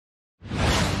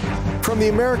From the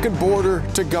American border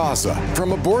to Gaza,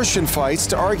 from abortion fights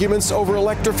to arguments over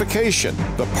electrification,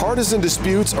 the partisan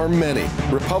disputes are many.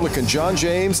 Republican John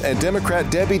James and Democrat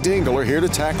Debbie Dingell are here to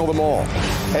tackle them all.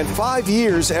 And 5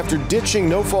 years after ditching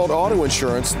no-fault auto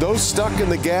insurance, those stuck in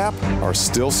the gap are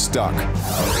still stuck.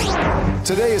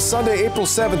 Today is Sunday, April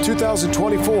 7,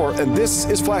 2024, and this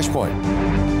is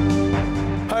Flashpoint.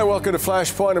 Hi, welcome to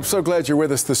Flashpoint. I'm so glad you're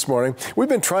with us this morning. We've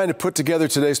been trying to put together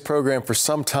today's program for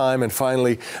some time, and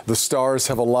finally the stars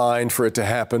have aligned for it to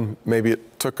happen. Maybe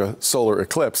it took a solar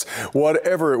eclipse.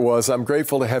 Whatever it was, I'm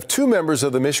grateful to have two members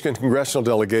of the Michigan Congressional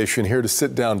Delegation here to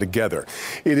sit down together.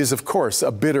 It is, of course,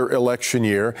 a bitter election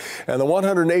year, and the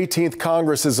 118th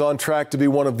Congress is on track to be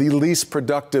one of the least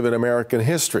productive in American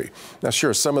history. Now,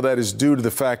 sure, some of that is due to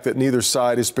the fact that neither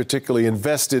side is particularly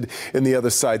invested in the other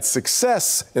side's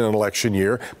success in an election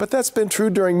year, but that's been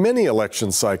true during many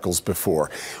election cycles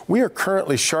before. We are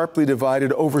currently sharply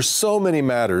divided over so many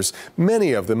matters,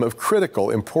 many of them of critical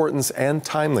importance and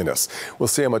timeliness. We'll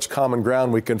see how much common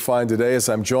ground we can find today as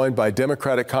I'm joined by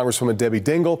Democratic Congresswoman Debbie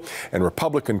Dingell and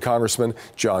Republican Congressman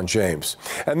John James.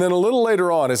 And then a little later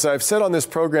on, as I've said on this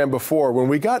program before, when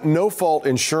we got no-fault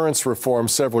insurance reform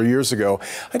several years ago,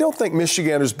 I don't think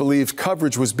Michiganders believed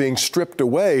coverage was being stripped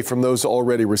away from those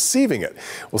already receiving it.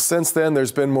 Well, since then,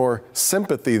 there's been more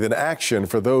sympathy than action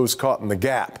for those caught in the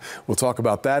gap. We'll talk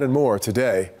about that and more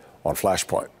today on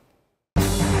Flashpoint.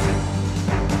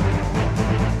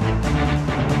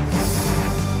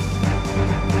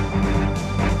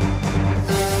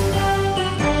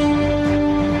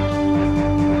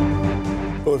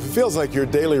 Well, if it feels like your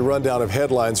daily rundown of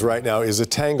headlines right now is a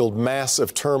tangled mass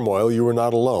of turmoil, you are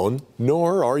not alone,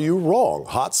 nor are you wrong.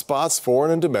 Hot spots,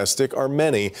 foreign and domestic, are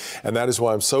many, and that is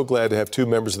why I'm so glad to have two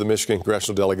members of the Michigan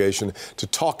Congressional Delegation to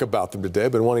talk about them today.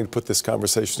 I've been wanting to put this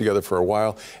conversation together for a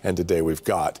while, and today we've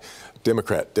got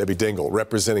Democrat Debbie Dingell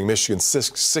representing Michigan's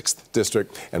 6th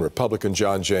District and Republican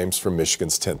John James from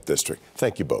Michigan's 10th District.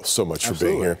 Thank you both so much for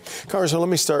being here. Congressman, let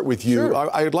me start with you.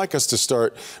 Sure. I'd like us to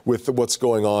start with what's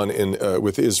going on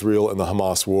with Israel and the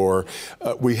Hamas war.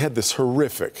 We had this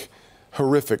horrific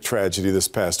tragedy this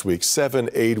past week. 7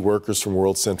 aid workers from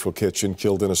World Central Kitchen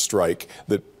killed in a strike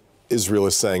that Israel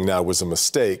is saying now was a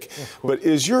mistake. But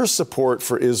is your support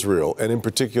for Israel, and in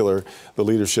particular the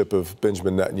leadership of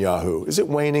Benjamin Netanyahu, is it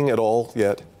waning at all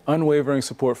yet? Unwavering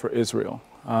support for Israel.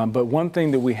 But one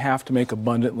thing that we have to make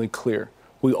abundantly clear,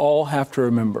 we all have to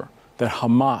remember that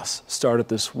Hamas started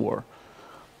this war.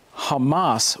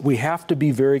 Hamas, we have to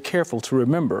be very careful to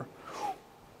remember,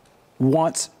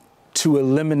 wants to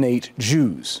eliminate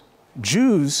Jews.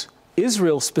 Jews,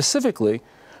 Israel specifically,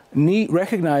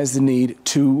 recognize the need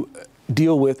to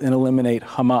deal with and eliminate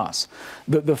Hamas.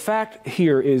 The fact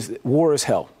here is war is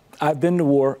hell. I've been to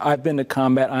war. I've been to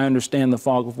combat. I understand the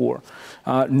fog of war.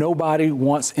 Nobody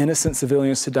wants innocent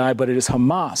civilians to die, but it is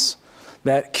Hamas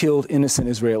that killed innocent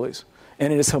Israelis.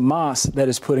 And it is Hamas that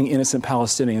is putting innocent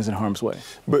Palestinians in harm's way.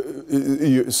 But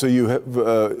so you have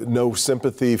no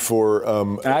sympathy for?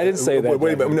 I didn't say that.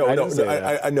 Wait a minute.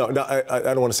 I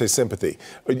don't want to say sympathy.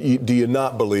 Do you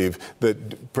not believe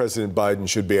that President Biden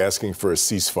should be asking for a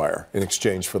ceasefire in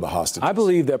exchange for the hostages? I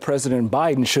believe that President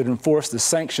Biden should enforce the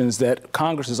sanctions that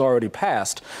Congress has already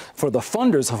passed for the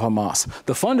funders of Hamas,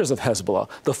 the funders of Hezbollah,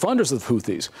 the funders of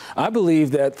Houthis. I believe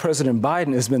that President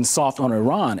Biden has been soft on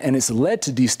Iran, and it's led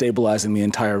to destabilizing the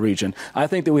entire region. I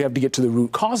think that we have to get to the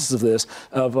root causes of this,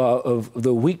 of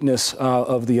the weakness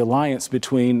of the alliance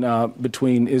between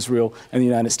Israel and the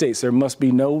United States. There must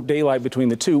be no daylight between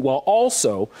the two, while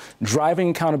also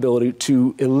driving accountability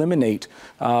to eliminate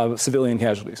civilian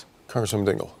casualties. Congresswoman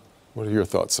Dingell, what are your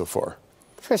thoughts so far?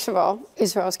 First of all,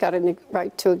 Israel's got a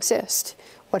right to exist.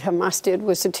 What Hamas did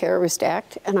was a terrorist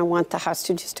act, and I want the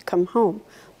hostages to come home.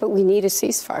 But we need a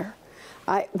ceasefire.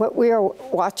 What we are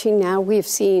watching now, we have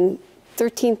seen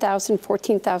 13,000,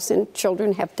 14,000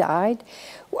 children have died.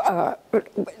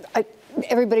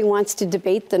 Everybody wants to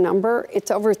debate the number.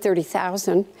 It's over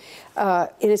 30,000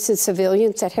 innocent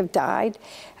civilians that have died.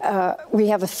 We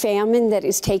have a famine that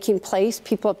is taking place.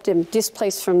 People have been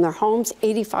displaced from their homes.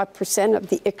 85% of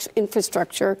the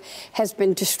infrastructure has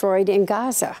been destroyed in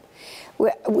Gaza.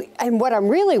 And what I'm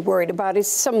really worried about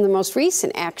is some of the most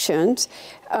recent actions,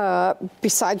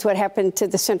 besides what happened to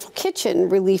the Central Kitchen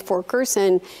relief workers,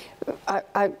 and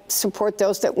I support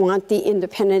those that want the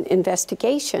independent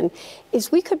investigation,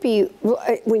 is we could be,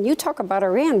 when you talk about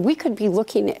Iran, we could be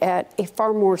looking at a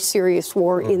far more serious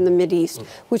war in the Mideast,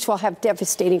 which will have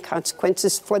devastating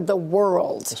consequences for the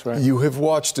world. That's right. You have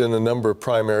watched in a number of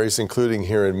primaries, including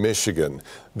here in Michigan,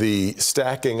 the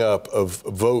stacking up of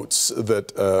votes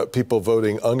that people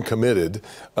voting uncommitted,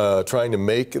 trying to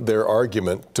make their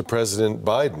argument to President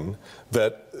Biden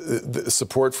that the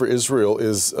support for Israel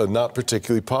is not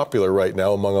particularly popular right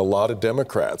now among a lot of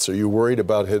Democrats. Are you worried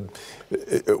about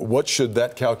what should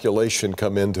that calculation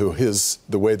come into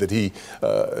the way that he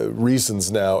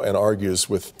reasons now and argues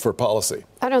for policy?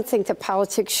 I don't think that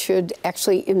politics should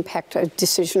actually impact a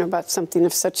decision about something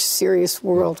of such serious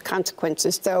world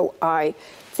consequences, though I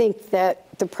think that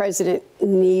the president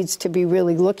needs to be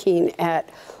really looking at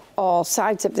all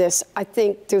sides of this. I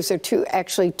think those are two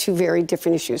very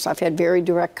different issues. I've had very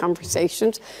direct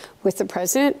conversations with the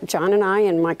president. John and I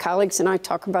and my colleagues and I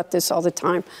talk about this all the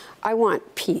time. I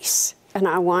want peace, and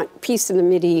I want peace in the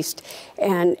Mideast,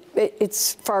 and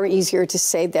it's far easier to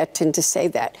say that than to say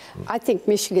that. I think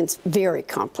Michigan's very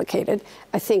complicated.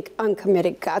 I think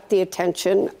uncommitted got the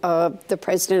attention of the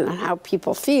president on how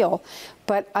people feel,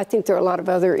 but I think there are a lot of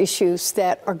other issues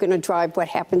that are going to drive what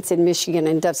happens in Michigan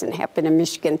and doesn't happen in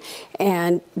Michigan,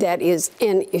 and that is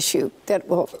an issue that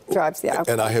will drive the outcome.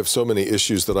 And I have so many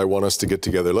issues that I want us to get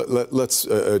together. Let's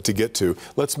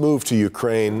move to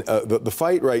Ukraine. The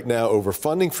fight right now over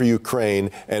funding for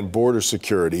Ukraine and border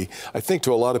security, I think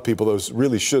to a lot of people those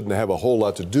really shouldn't have a whole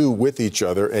lot to do with each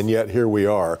other, and yet here we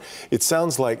are. It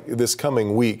sounds like this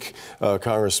coming week,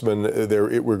 Congressman,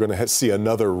 we're going to see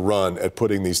another run at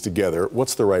putting these together.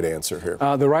 What's the right answer here?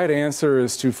 The right answer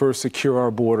is to first secure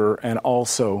our border and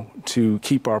also to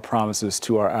keep our promises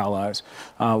to our allies.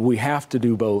 We have to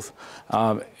do both.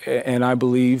 And I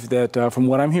believe that from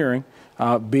what I'm hearing,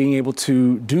 being able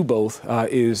to do both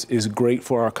is great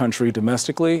for our country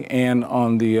domestically and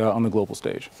on the global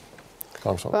stage.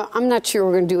 Well, I'm not sure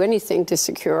we're going to do anything to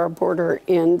secure our border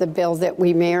in the bill that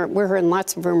we're hearing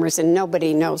lots of rumors, and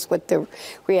nobody knows what the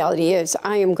reality is.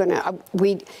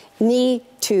 We need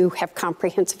to have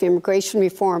comprehensive immigration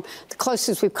reform, the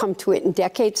closest we've come to it in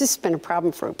decades. This has been a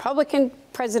problem for Republican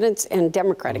presidents and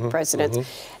Democratic presidents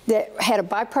that had a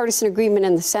bipartisan agreement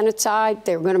in the Senate side.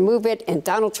 They were going to move it, and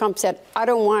Donald Trump said, I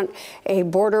don't want a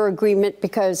border agreement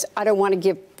because I don't want to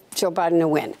give Joe Biden a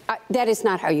win. That is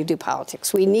not how you do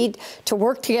politics. We need to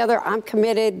work together. I'm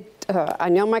committed. I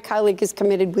know my colleague is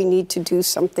committed. We need to do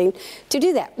something to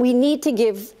do that. We need to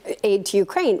give aid to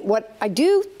Ukraine. What I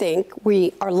do think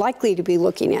we are likely to be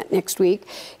looking at next week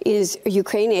is a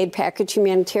Ukraine aid package,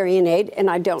 humanitarian aid, and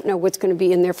I don't know what's going to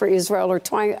be in there for Israel or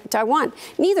Taiwan.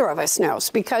 Neither of us knows,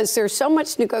 because there's so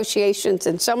much negotiations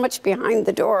and so much behind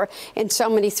the door and so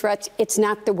many threats. It's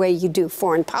not the way you do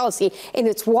foreign policy, and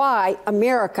it's why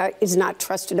America is not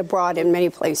trusted abroad in many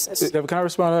places. Can I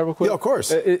respond to that real quick? Yeah, of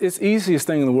course. It's the easiest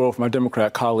thing in the world for my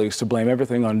Democrat colleagues to blame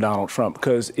everything on Donald Trump,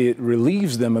 because it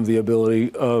relieves them of the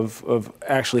ability of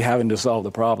actually having to solve the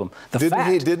problem.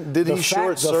 Did he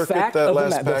short circuit that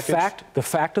last package? The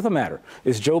fact of the matter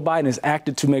is Joe Biden has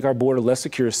acted to make our border less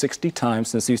secure 60 times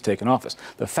since he's taken office.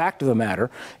 The fact of the matter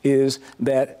is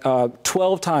that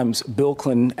 12 times Bill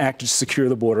Clinton acted to secure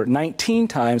the border, 19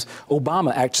 times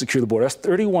Obama acted to secure the border. That's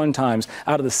 31 times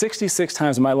out of the 66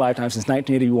 times in my lifetime since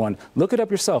 1981. Look it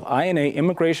up yourself. INA,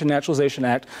 Immigration Naturalization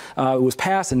Act, it was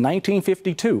passed in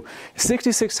 1952.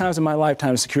 66 times in my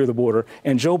lifetime to secure the border,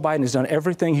 and Joe Biden has done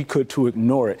everything he could to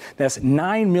ignore it. That's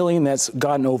 9 million that's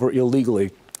gotten over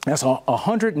illegally. That's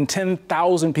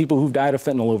 110,000 people who've died of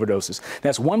fentanyl overdoses.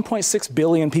 That's 1.6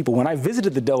 billion people. When I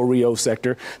visited the Del Rio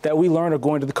sector, that we learned are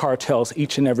going to the cartels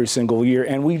each and every single year.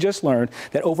 And we just learned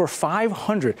that over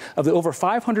 500 of the over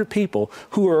 500 people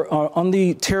who are on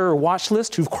the terror watch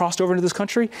list who've crossed over into this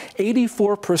country,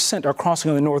 84% are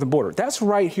crossing on the northern border. That's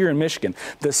right here in Michigan.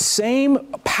 The same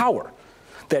power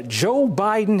that Joe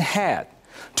Biden had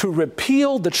to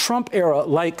repeal the Trump era,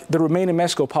 like the Remain in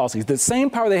Mexico policies, the same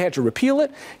power they had to repeal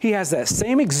it, he has that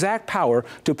same exact power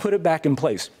to put it back in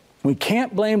place. We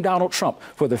can't blame Donald Trump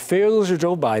for the failures of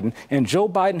Joe Biden, and Joe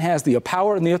Biden has the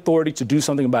power and the authority to do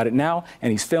something about it now, and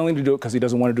he's failing to do it because he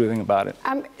doesn't want to do anything about it.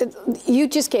 You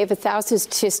just gave 1,000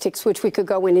 statistics, which we could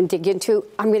go in and dig into.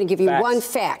 I'm going to give you one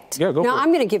fact. Yeah, go for it. No, I'm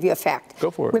going to give you a fact.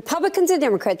 Go for it. Republicans and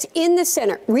Democrats in the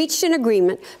Senate reached an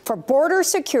agreement for border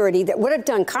security that would have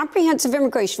done comprehensive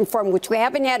immigration reform, which we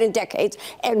haven't had in decades,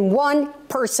 and one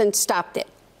person stopped it.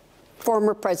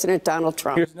 Former President Donald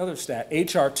Trump. Here's another stat.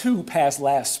 H.R. 2 passed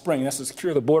last spring. That's the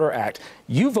Secure the Border Act.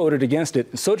 You voted against it,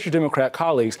 and so did your Democrat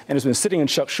colleagues, and it's been sitting in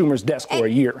Chuck Schumer's desk for a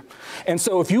year. And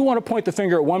so if you want to point the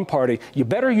finger at one party, you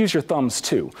better use your thumbs,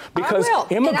 too. Because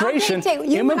immigration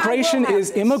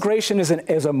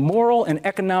is a moral and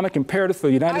economic imperative for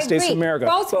the United States of America.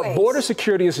 But border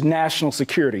security is national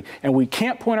security. And we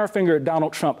can't point our finger at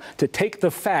Donald Trump to take the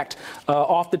fact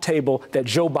off the table that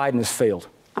Joe Biden has failed.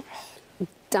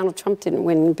 Donald Trump didn't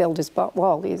win and build his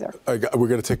wall either. We're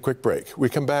going to take a quick break. We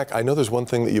come back. I know there's one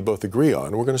thing that you both agree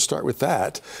on. We're going to start with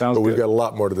that. Sounds but we've good. got a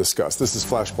lot more to discuss. This is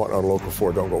Flashpoint on Local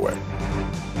 4. Don't go away.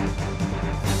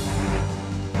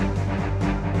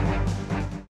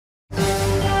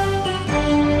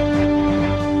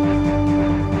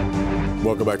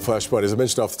 Welcome back, Flashpoint. As I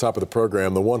mentioned off the top of the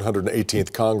program, the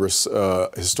 118th Congress,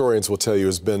 historians will tell you,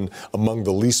 has been among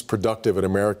the least productive in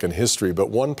American history. But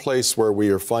one place where we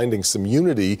are finding some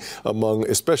unity among,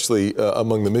 especially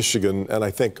among the Michigan and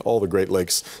I think all the Great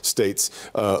Lakes states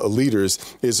leaders,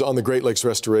 is on the Great Lakes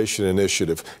Restoration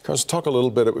Initiative. Congress, talk a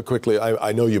little bit quickly.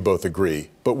 I know you both agree,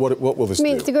 but what will this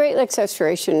do? The Great Lakes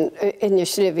Restoration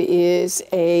Initiative is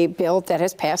a bill that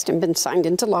has passed and been signed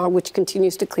into law, which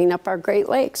continues to clean up our Great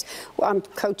Lakes. I'm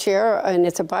co-chair, and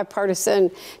it's a bipartisan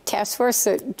task force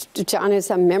that John is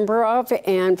a member of,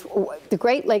 and the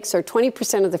Great Lakes are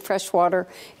 20% of the fresh water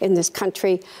in this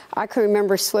country. I can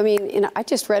remember swimming I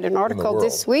just read an article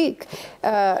this week.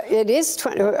 It is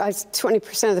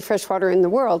 20% of the fresh water in the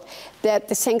world. That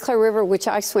the St. Clair River, which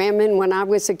I swam in when I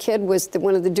was a kid, was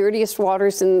one of the dirtiest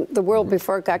waters in the world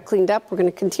before it got cleaned up. We're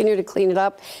going to continue to clean it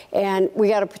up, and we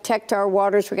got to protect our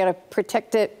waters. We got to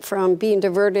protect it from being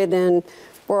diverted, and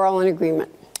we're all in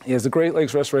agreement. Yes, the Great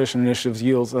Lakes Restoration Initiative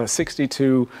yields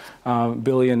 $62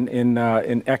 billion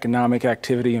in economic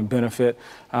activity and benefit,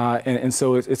 and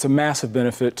so it's a massive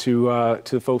benefit to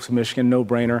the folks of Michigan,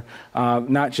 no-brainer,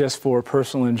 not just for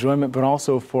personal enjoyment, but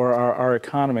also for our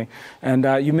economy.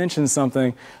 And you mentioned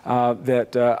something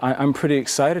that I'm pretty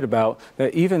excited about,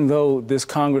 that even though this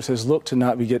Congress has looked to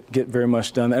not get very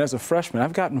much done, and as a freshman,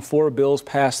 I've gotten 4 bills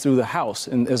passed through the House,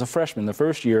 and as a freshman, the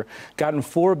first year, gotten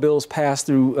 4 bills passed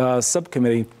through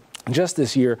subcommittee just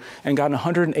this year, and gotten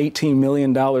 $118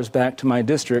 million back to my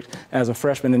district as a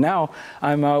freshman. And now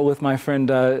I'm with my friend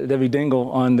Debbie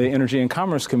Dingell on the Energy and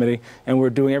Commerce Committee, and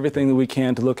we're doing everything that we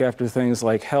can to look after things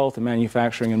like health and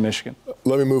manufacturing in Michigan.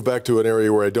 Let me move back to an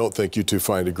area where I don't think you two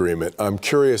find agreement. I'm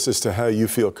curious as to how you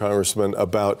feel, Congressman,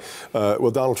 about,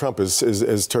 well, Donald Trump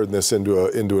has turned this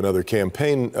into another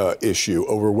campaign issue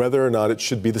over whether or not it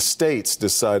should be the states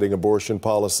deciding abortion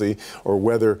policy, or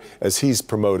whether, as he's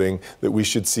promoting, that we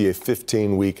should see a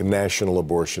 15-week national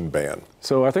abortion ban.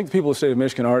 So I think the people of the state of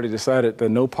Michigan already decided that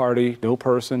no party, no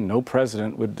person, no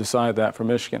president would decide that for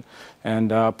Michigan.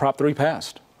 And Prop 3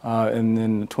 passed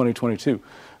in 2022.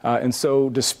 And so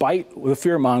despite the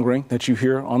fear-mongering that you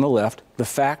hear on the left, the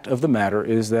fact of the matter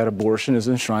is that abortion is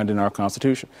enshrined in our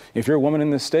Constitution. If you're a woman in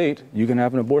this state, you can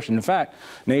have an abortion. In fact,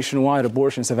 nationwide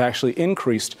abortions have actually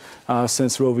increased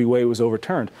since Roe v. Wade was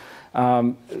overturned.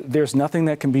 There's nothing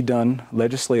that can be done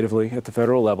legislatively at the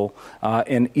federal level,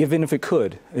 and even if it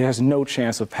could, it has no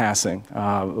chance of passing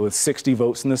with 60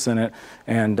 votes in the Senate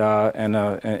and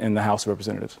in the House of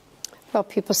Representatives. Well,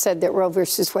 people said that Roe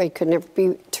versus Wade could never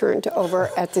be turned over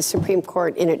at the Supreme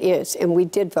Court, and it is, and we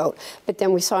did vote. But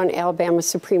then we saw an Alabama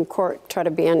Supreme Court try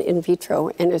to ban in vitro,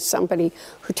 and as somebody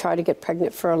who tried to get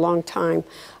pregnant for a long time,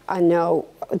 I know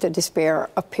the despair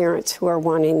of parents who are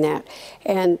wanting that.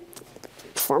 And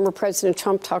former President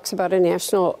Trump talks about a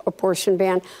national abortion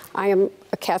ban. I am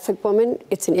a Catholic woman.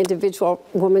 It's an individual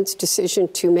woman's decision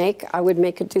to make. I would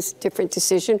make a different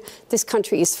decision. This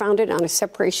country is founded on a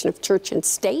separation of church and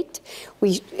state.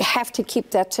 We have to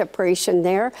keep that separation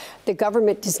there. The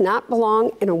government does not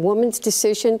belong in a woman's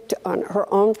decision on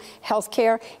her own health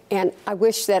care. And I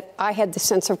wish that I had the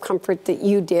sense of comfort that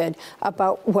you did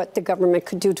about what the government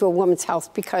could do to a woman's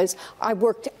health, because I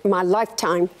worked my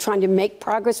lifetime trying to make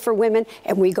progress for women,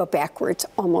 and we go backwards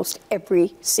almost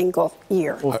every single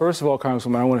year. Well, first of all,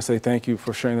 Congresswoman, I want to say thank you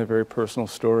for sharing that very personal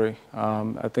story.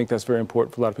 I think that's very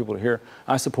important for a lot of people to hear.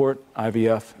 I support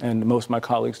IVF, and most of my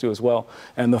colleagues do as well.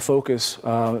 And the focus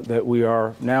that we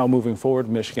are now moving forward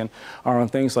in Michigan are on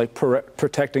things like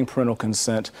protecting parental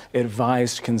consent,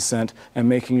 advised consent, and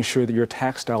making sure that your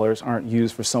tax dollars aren't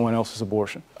used for someone else's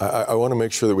abortion. I want to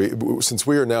make sure that since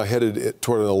we are now headed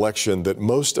toward an election that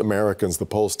most Americans, the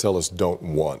polls tell us, don't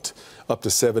want. Up to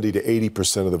 70 to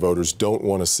 80% of the voters don't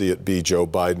want to see it be Joe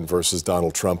Biden versus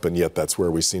Donald Trump, and yet that's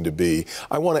where we seem to be.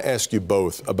 I want to ask you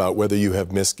both about whether you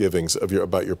have misgivings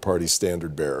about your party's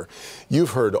standard bearer. You've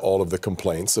heard all of the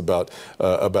complaints about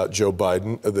Joe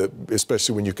Biden,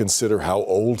 especially when you consider how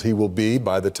old he will be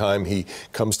by the time he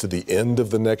comes to the end of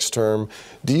the next term.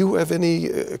 Do you have any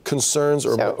concerns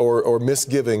or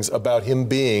misgivings about him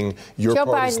being your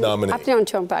party's nominee? I've known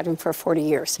Joe Biden for 40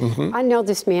 years. I know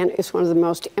this man is one of the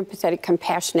most empathetic empathetic,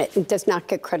 compassionate, and does not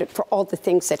get credit for all the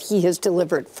things that he has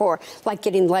delivered for, like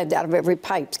getting lead out of every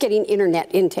pipe, getting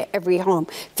internet into every home,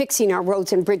 fixing our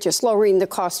roads and bridges, lowering the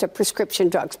cost of prescription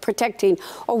drugs, protecting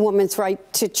a woman's right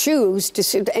to choose,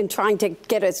 and trying to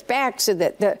get us back so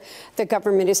that the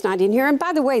government is not in here. And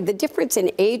by the way, the difference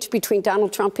in age between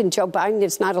Donald Trump and Joe Biden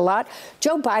is not a lot.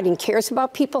 Joe Biden cares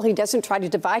about people. He doesn't try to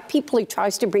divide people. He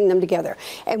tries to bring them together.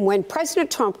 And when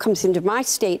President Trump comes into my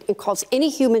state and calls any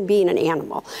human being an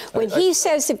animal, when he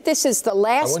says if this is the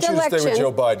last election... I want you to stay with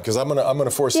Joe Biden, because I'm going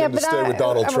to force him to stay with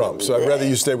Donald Trump. So I'd rather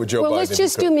you stay with Joe Biden. Well, let's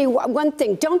just do me one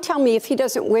thing. Don't tell me if he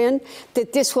doesn't win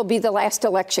that this will be the last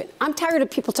election. I'm tired of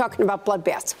people talking about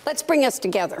bloodbaths. Let's bring us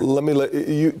together. Let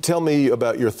you tell me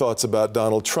about your thoughts about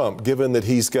Donald Trump, given that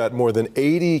he's got more than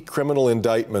 80 criminal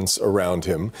indictments around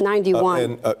him.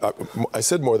 91. I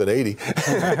said more than 80.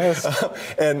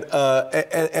 And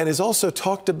has also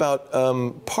talked about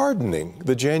pardoning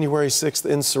the January 6th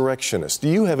insurrectionists. Do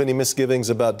you have any misgivings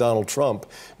about Donald Trump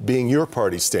being your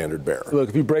party's standard bearer? Look,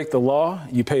 if you break the law,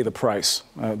 you pay the price.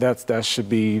 That should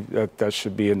be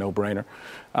a no-brainer.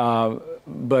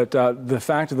 But the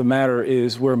fact of the matter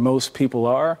is, where most people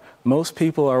are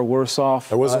worse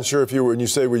off. I wasn't sure if when you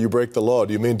say where you break the law,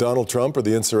 do you mean Donald Trump or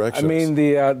the insurrectionists? I mean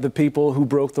the people who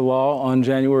broke the law on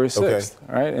January 6th,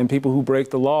 okay. Right? And people who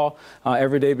break the law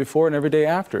every day before and every day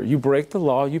after. You break the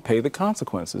law, you pay the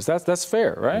consequences. That's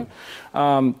fair, right?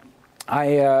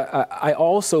 I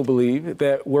also believe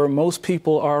that where most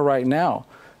people are right now,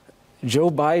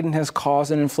 Joe Biden has caused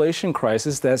an inflation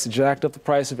crisis that's jacked up the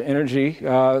price of energy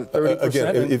 30%.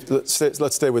 Again,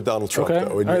 let's stay with Donald Trump, okay.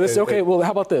 though. All right, okay, well,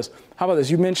 how about this?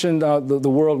 You mentioned the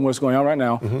world and what's going on right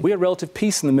now. We had relative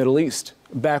peace in the Middle East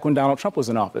back when Donald Trump was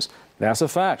in office. That's a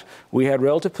fact. We had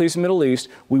relative peace in the Middle East.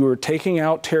 We were taking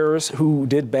out terrorists who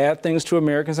did bad things to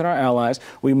Americans and our allies.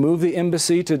 We moved the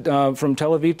embassy from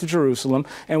Tel Aviv to Jerusalem,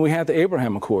 and we had the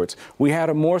Abraham Accords. We had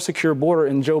a more secure border,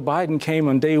 and Joe Biden came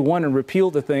on day one and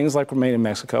repealed the things like Remain in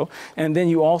Mexico. And then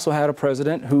you also had a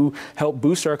president who helped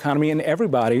boost our economy, and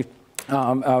everybody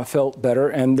felt better,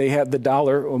 and they had the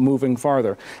dollar moving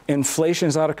farther. Inflation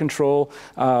is out of control,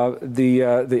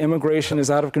 the immigration is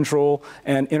out of control,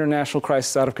 and international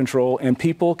crisis is out of control, and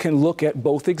people can look at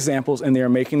both examples and they are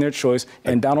making their choice,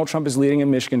 and Donald Trump is leading in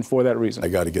Michigan for that reason. I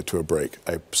got to get to a break.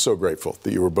 I'm so grateful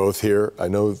that you were both here. I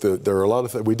know that there are a lot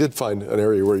of things. We did find an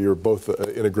area where you're both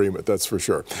in agreement, that's for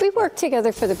sure. We work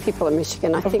together for the people of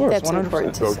Michigan. I think that's 100%.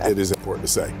 Important to say. It is important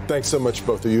to say. Thanks so much,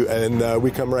 both of you, and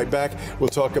we come right back. We'll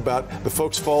talk about the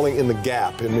folks falling in the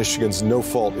gap in Michigan's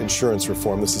no-fault insurance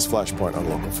reform. This is Flashpoint on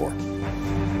Local 4.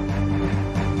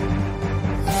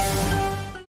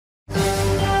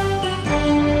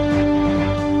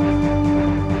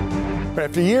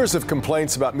 After years of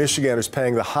complaints about Michiganders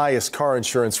paying the highest car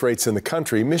insurance rates in the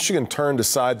country, Michigan turned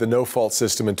aside the no-fault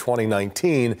system in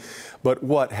 2019. But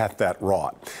what hath that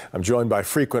wrought? I'm joined by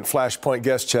frequent Flashpoint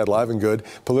guest Chad Livengood,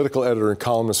 political editor and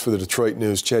columnist for the Detroit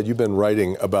News. Chad, you've been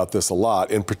writing about this a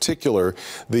lot. In particular,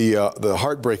 the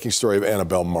heartbreaking story of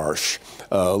Annabelle Marsh,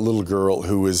 a little girl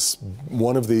who is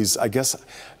one of these, I guess,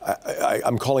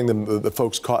 I'm calling them the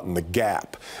folks caught in the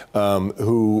gap,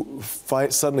 who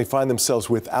suddenly find themselves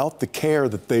without the care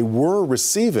that they were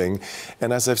receiving.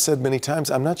 And as I've said many times,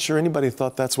 I'm not sure anybody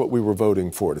thought that's what we were voting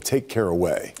for, to take care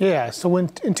away. Yeah, so in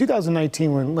 2019,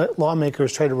 when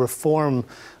lawmakers tried to reform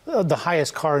the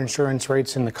highest car insurance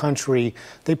rates in the country,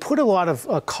 they put a lot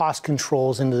of cost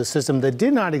controls into the system that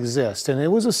did not exist. And it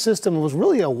was a system, it was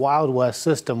really a Wild West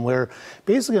system where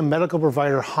basically a medical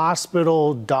provider,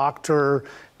 hospital, doctor,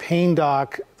 pain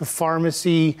doc, the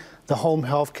pharmacy, the home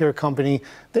health care company,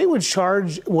 they would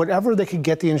charge whatever they could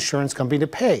get the insurance company to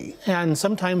pay. And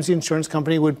sometimes the insurance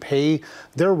company would pay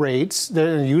their rates,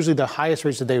 usually the highest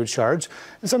rates that they would charge.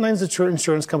 And sometimes the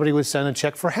insurance company would send a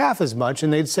check for half as much,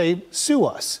 and they'd say, sue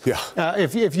us,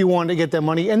 if you want to get that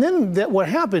money. And then what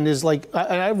happened is, like,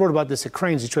 I wrote about this at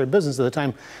Crane's Detroit Business at the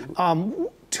time,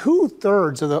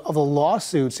 2/3 of the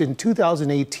lawsuits in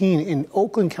 2018 in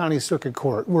Oakland County Circuit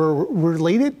Court were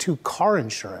related to car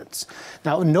insurance.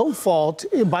 Now, no fault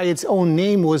by its own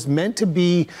name was meant to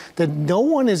be that no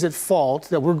one is at fault,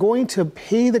 that we're going to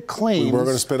pay the claims. We're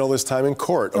going to spend all this time in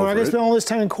court over it. We're going to spend all this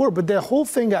time in court, but the whole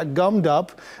thing got gummed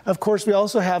up. Of course, we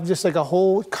also have just like a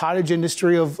whole cottage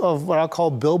industry of what I'll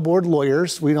call billboard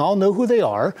lawyers. We all know who they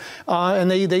are, and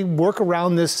they work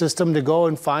around this system to go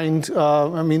and find,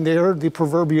 they're the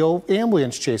proverbial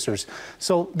ambulance chasers.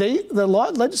 So the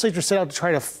legislature set out to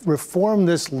try to reform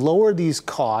this, lower these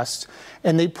costs,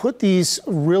 And they put these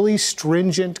really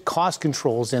stringent cost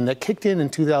controls in that kicked in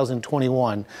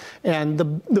 2021. And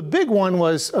the big one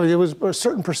was, it was a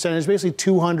certain percentage, basically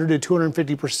 200 to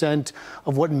 250%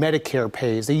 of what Medicare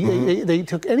pays. They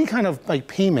took any kind of like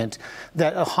payment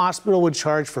that a hospital would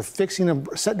charge for fixing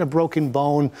setting a broken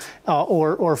bone,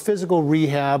 or physical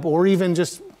rehab, or even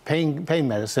just pain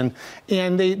medicine,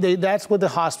 and that's what the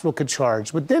hospital could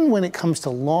charge. But then when it comes to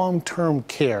long-term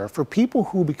care for people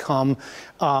who become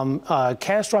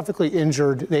catastrophically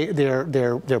injured,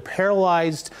 they're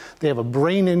paralyzed, they have a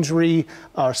brain injury,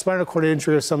 spinal cord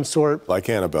injury of some sort. Like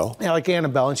Annabelle. Yeah, like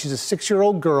Annabelle, and she's a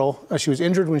 6-year-old girl. She was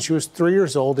injured when she was 3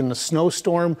 years old in a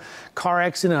snowstorm car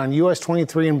accident on US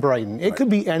 23 in Brighton. It could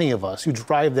be any of us who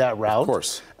drive that route. Of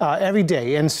course. Every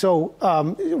day. And so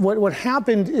what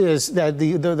happened is that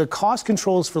the cost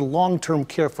controls for long-term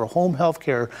care, for home health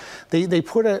care, they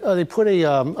put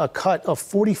a cut of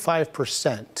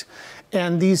 45%.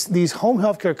 And these home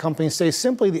health care companies say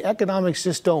simply the economics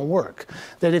just don't work.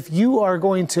 That if you are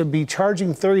going to be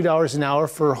charging $30 an hour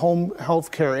for home health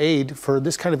care aid for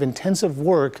this kind of intensive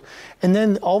work, and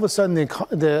then all of a sudden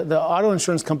the auto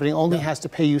insurance company only has to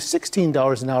pay you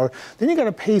 $16 an hour, then you got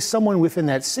to pay someone within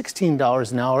that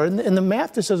 $16 an hour, and the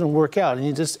math just doesn't work out.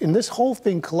 And this whole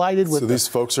thing collided with. So these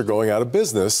folks are going out of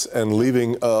business and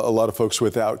leaving a lot of folks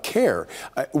without care.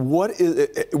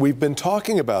 We've been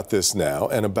talking about this now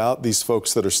and about these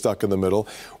folks that are stuck in the middle.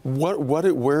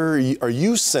 Where are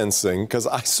you sensing? Because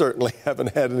I certainly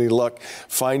haven't had any luck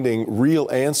finding real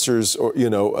answers or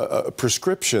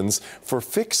prescriptions for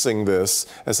fixing this.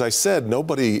 As I said,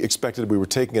 nobody expected we were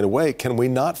taking it away. Can we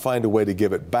not find a way to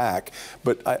give it back?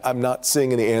 But I'm not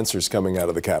seeing any answers coming out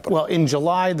of the Capitol. Well, in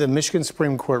July, the Michigan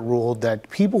Supreme Court ruled that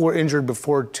people were injured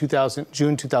before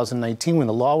June 2019, when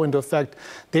the law went into effect.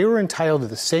 They were entitled to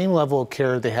the same level of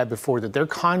care they had before, that their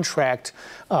contract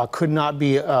could not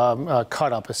be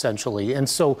cut up, essentially. And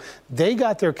so they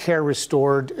got their care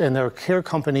restored, and their care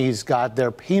companies got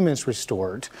their payments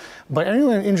restored. But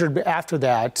anyone injured after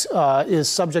that is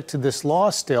subject to this law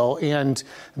still, and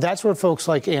that's where folks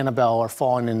like Annabelle are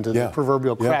falling into the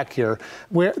proverbial crack here,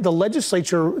 where the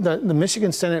legislature, the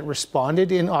Michigan Senate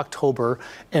responded in October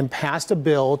and passed a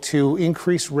bill to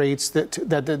increase rates that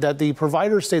the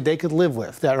providers say they could live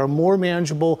with, that are more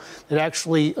manageable, that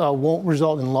actually won't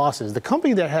result in losses. The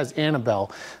company that has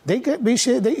Annabelle,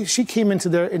 she came into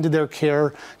their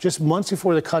care just months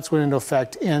before the cuts went into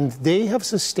effect, and they have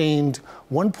sustained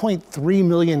 $1.3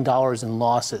 million in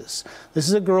losses. This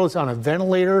is a girl that's on a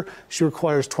ventilator. She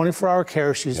requires 24-hour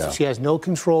care. She has no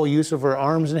control use of her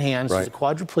arms and hands. She's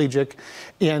quadriplegic,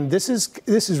 and this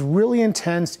is really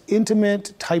intense,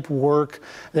 intimate type work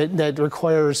that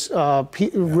requires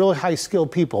really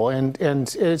high-skilled people. And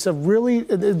it's a really,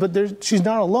 but she's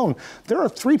not alone. There are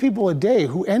 3 people a day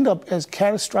who end up as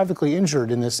catastrophically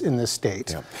injured in this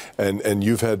state. Yeah. And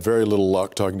you've had very little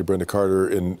luck talking to Brenda Carter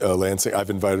in Lansing. I've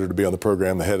invited her to be on the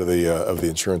program, the head of the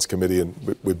insurance committee,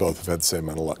 and we both have had the same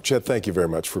amount of luck. Chet, thank you very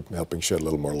much for helping shed a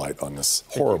little more light on this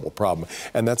horrible problem.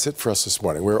 And that's it for us this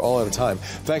morning. We're all out of time.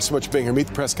 Thanks so much for being here. Meet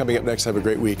the Press coming up next. Have a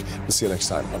great week. We'll see you next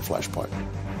time on Flashpoint.